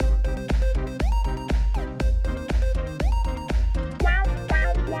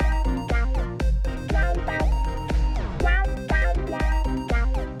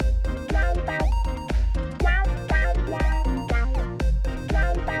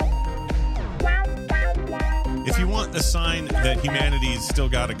if you want a sign that humanity's still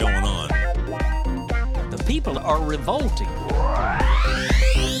got it going on. The people are revolting.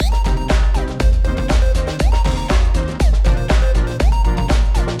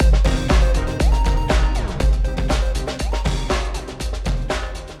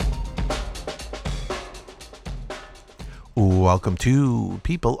 Welcome to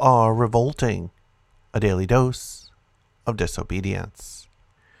People Are Revolting, a daily dose of disobedience.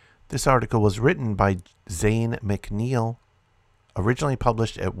 This article was written by Zane McNeil, originally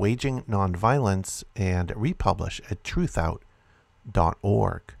published at Waging Nonviolence and republished at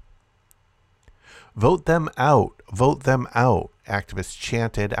truthout.org. Vote them out, activists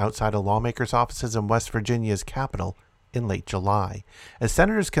chanted outside of lawmakers' offices in West Virginia's capital in late July, as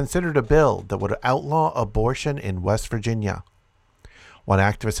senators considered a bill that would outlaw abortion in West Virginia. One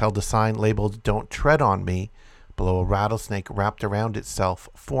activist held a sign labeled "Don't Tread on Me" below a rattlesnake wrapped around itself,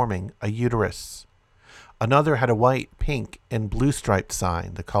 forming a uterus. Another had a white, pink, and blue striped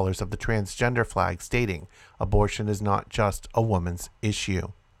sign, the colors of the transgender flag, stating, "Abortion is not just a woman's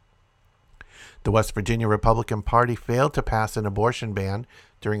issue." The West Virginia Republican Party failed to pass an abortion ban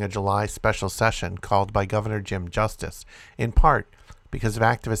during a July special session called by Governor Jim Justice, in part because of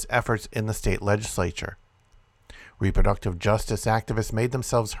activist efforts in the state legislature. Reproductive justice activists made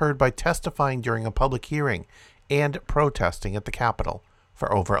themselves heard by testifying during a public hearing and protesting at the Capitol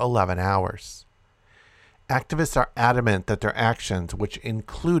for over 11 hours. Activists are adamant that their actions, which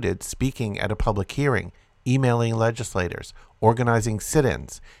included speaking at a public hearing, emailing legislators, organizing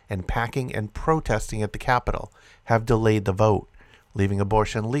sit-ins, and packing and protesting at the Capitol, have delayed the vote, leaving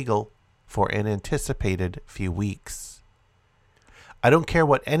abortion legal for an anticipated few weeks. I don't care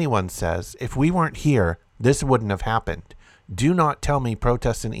what anyone says. If we weren't here, this wouldn't have happened. Do not tell me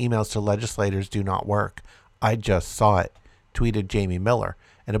protests and emails to legislators do not work. I just saw it, tweeted Jamie Miller,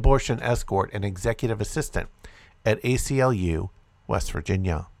 an abortion escort and executive assistant at ACLU, West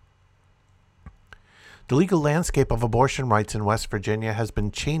Virginia. The legal landscape of abortion rights in West Virginia has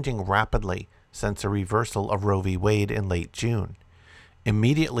been changing rapidly since a reversal of Roe v. Wade in late June.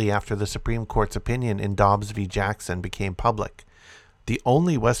 Immediately after the Supreme Court's opinion in Dobbs v. Jackson became public, the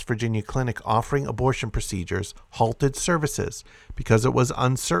only West Virginia clinic offering abortion procedures halted services because it was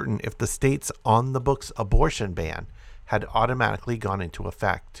uncertain if the state's on-the-books abortion ban had automatically gone into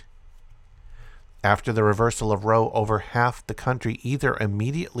effect. After the reversal of Roe, over half the country either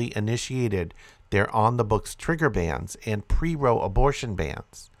immediately initiated their on-the-books trigger bans and pre-Roe abortion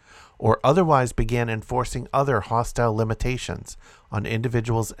bans, or otherwise began enforcing other hostile limitations on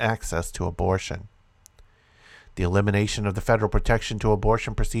individuals' access to abortion. The elimination of the federal protection to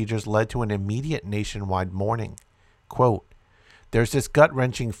abortion procedures led to an immediate nationwide mourning. Quote, "There's this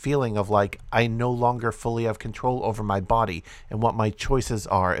gut-wrenching feeling of like, I no longer fully have control over my body and what my choices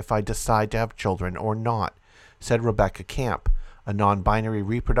are if I decide to have children or not," said Rebecca Camp, a non-binary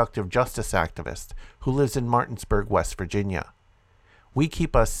reproductive justice activist who lives in Martinsburg, West Virginia. "We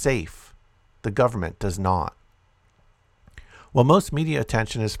keep us safe. The government does not." While most media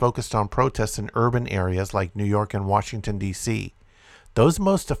attention is focused on protests in urban areas like New York and Washington, D.C., those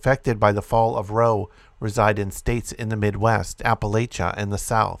most affected by the fall of Roe reside in states in the Midwest, Appalachia, and the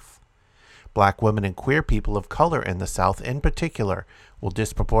South. Black women and queer people of color in the South, in particular, will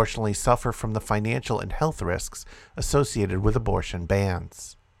disproportionately suffer from the financial and health risks associated with abortion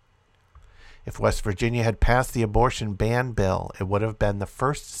bans. If West Virginia had passed the abortion ban bill, it would have been the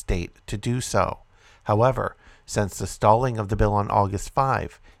first state to do so. However, since the stalling of the bill on August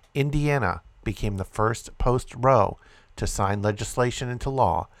 5, Indiana became the first post-Roe to sign legislation into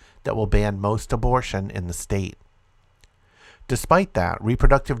law that will ban most abortion in the state. Despite that,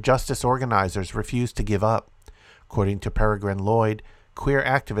 reproductive justice organizers refuse to give up, according to Peregrine Lloyd, queer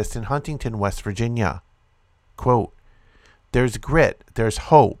activist in Huntington, West Virginia. Quote, "There's grit, there's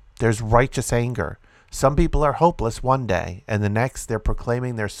hope, there's righteous anger. Some people are hopeless one day, and the next they're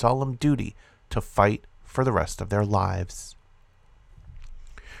proclaiming their solemn duty to fight for the rest of their lives."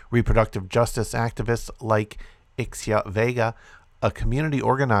 Reproductive justice activists like Ixia Vega, a community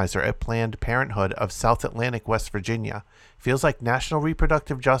organizer at Planned Parenthood of South Atlantic, West Virginia, feels like national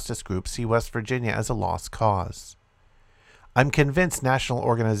reproductive justice groups see West Virginia as a lost cause. "I'm convinced national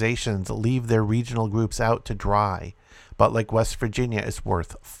organizations leave their regional groups out to dry, but like West Virginia is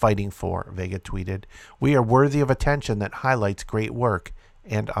worth fighting for," Vega tweeted. "We are worthy of attention that highlights great work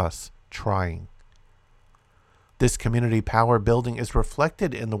and us trying." This community power building is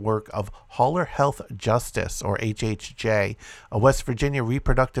reflected in the work of Holler Health Justice, or HHJ, a West Virginia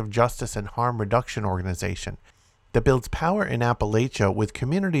reproductive justice and harm reduction organization that builds power in Appalachia with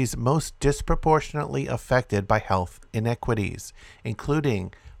communities most disproportionately affected by health inequities,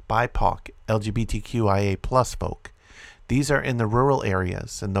 including BIPOC, LGBTQIA+ folk. These are in the rural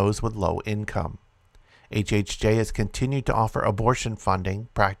areas and those with low income. HHJ has continued to offer abortion funding,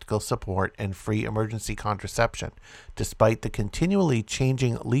 practical support, and free emergency contraception, despite the continually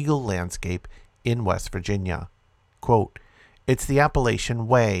changing legal landscape in West Virginia. Quote, "It's the Appalachian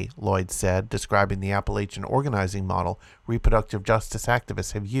way," Lloyd said, describing the Appalachian organizing model reproductive justice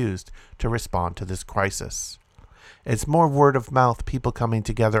activists have used to respond to this crisis. It's more word of mouth, people coming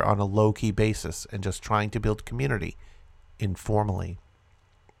together on a low-key basis and just trying to build community informally.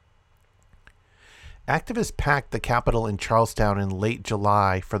 Activists packed the Capitol in Charlestown in late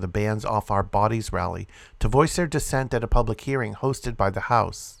July for the Bands Off Our Bodies rally to voice their dissent at a public hearing hosted by the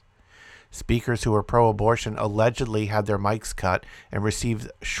House. Speakers who were pro-abortion allegedly had their mics cut and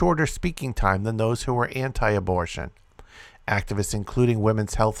received shorter speaking time than those who were anti-abortion. Activists, including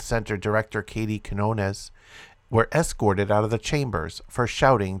Women's Health Center Director Katie Quinones, were escorted out of the chambers for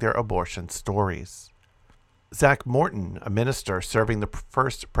shouting their abortion stories. Zach Morton, a minister serving the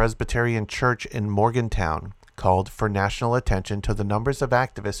First Presbyterian Church in Morgantown, called for national attention to the numbers of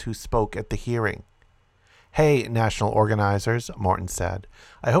activists who spoke at the hearing. "Hey, national organizers," Morton said,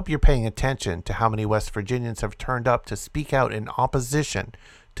 "I hope you're paying attention to how many West Virginians have turned up to speak out in opposition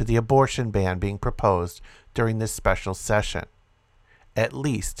to the abortion ban being proposed during this special session. At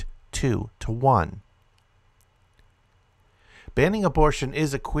least 2 to 1. Banning abortion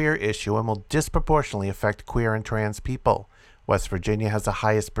is a queer issue and will disproportionately affect queer and trans people. West Virginia has the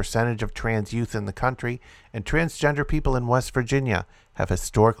highest percentage of trans youth in the country, and transgender people in West Virginia have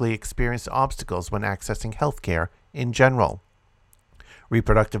historically experienced obstacles when accessing health care in general."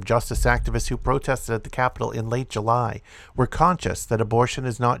 Reproductive justice activists who protested at the Capitol in late July were conscious that abortion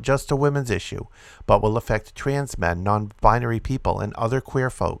is not just a women's issue, but will affect trans men, non-binary people, and other queer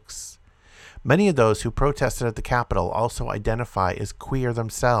folks. Many of those who protested at the Capitol also identify as queer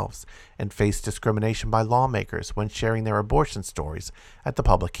themselves and face discrimination by lawmakers when sharing their abortion stories at the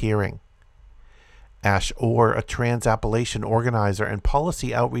public hearing. Ash Orr, a trans Appalachian organizer and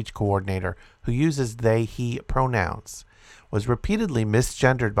policy outreach coordinator who uses they, he pronouns, was repeatedly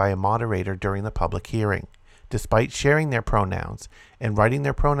misgendered by a moderator during the public hearing, despite sharing their pronouns and writing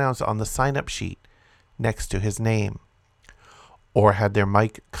their pronouns on the sign-up sheet next to his name. Or had their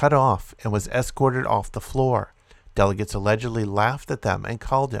mic cut off and was escorted off the floor. Delegates allegedly laughed at them and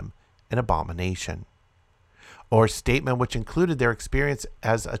called him an abomination. Orr's statement, which included their experience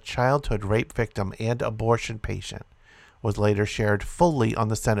as a childhood rape victim and abortion patient, was later shared fully on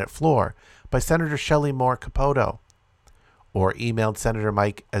the Senate floor by Senator Shelley Moore Capito. Orr emailed Senator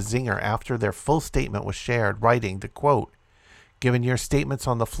Mike a zinger after their full statement was shared, writing the quote, "Given your statements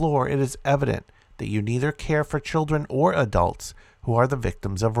on the floor, it is evident that you neither care for children or adults who are the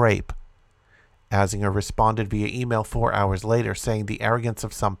victims of rape." Azinger responded via email 4 hours later, saying, "The arrogance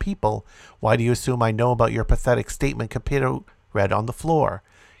of some people. Why do you assume I know about your pathetic statement?" Capito read on the floor.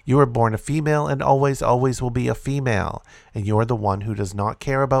 "You were born a female and always, always will be a female. And you are the one who does not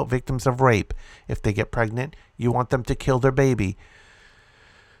care about victims of rape. If they get pregnant, you want them to kill their baby,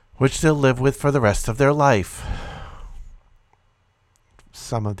 which they'll live with for the rest of their life."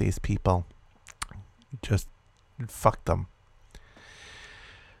 Some of these people, just fuck them.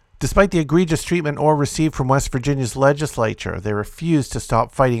 Despite the egregious treatment Orr received from West Virginia's legislature, they refused to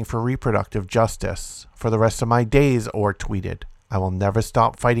stop fighting for reproductive justice. "For the rest of my days," Orr tweeted, "I will never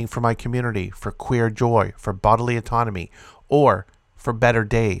stop fighting for my community, for queer joy, for bodily autonomy, or for better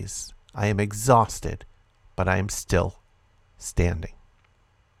days. I am exhausted, but I am still standing."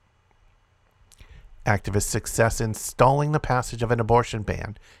 Activists' success in stalling the passage of an abortion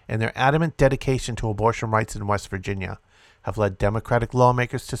ban and their adamant dedication to abortion rights in West Virginia have led Democratic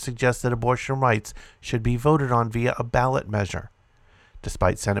lawmakers to suggest that abortion rights should be voted on via a ballot measure.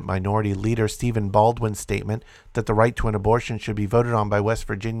 Despite Senate Minority Leader Stephen Baldwin's statement that the right to an abortion should be voted on by West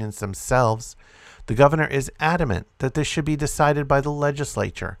Virginians themselves, the governor is adamant that this should be decided by the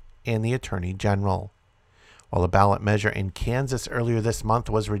legislature and the Attorney General. While a ballot measure in Kansas earlier this month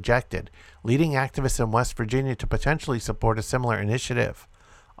was rejected, leading activists in West Virginia to potentially support a similar initiative.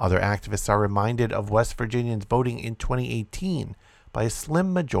 Other activists are reminded of West Virginians voting in 2018 by a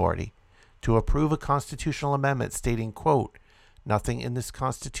slim majority to approve a constitutional amendment stating, quote, "Nothing in this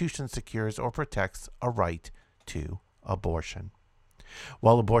Constitution secures or protects a right to abortion."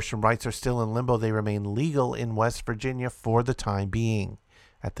 While abortion rights are still in limbo, they remain legal in West Virginia for the time being.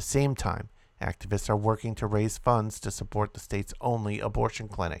 At the same time, activists are working to raise funds to support the state's only abortion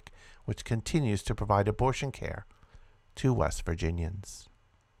clinic, which continues to provide abortion care to West Virginians.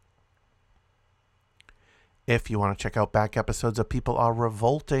 If you want to check out back episodes of People Are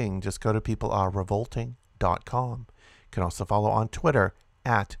Revolting, just go to peoplearerevolting.com. You can also follow on Twitter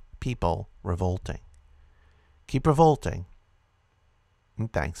at people revolting. Keep revolting,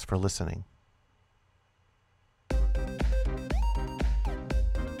 and thanks for listening.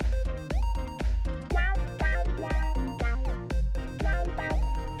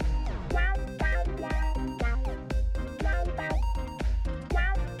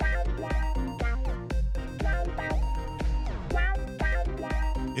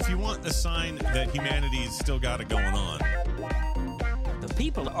 If you want a sign that humanity's still got it going on, The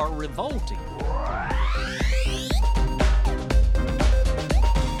people are revolting.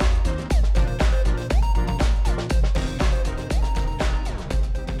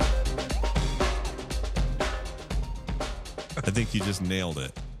 I think you just nailed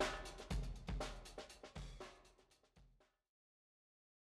it.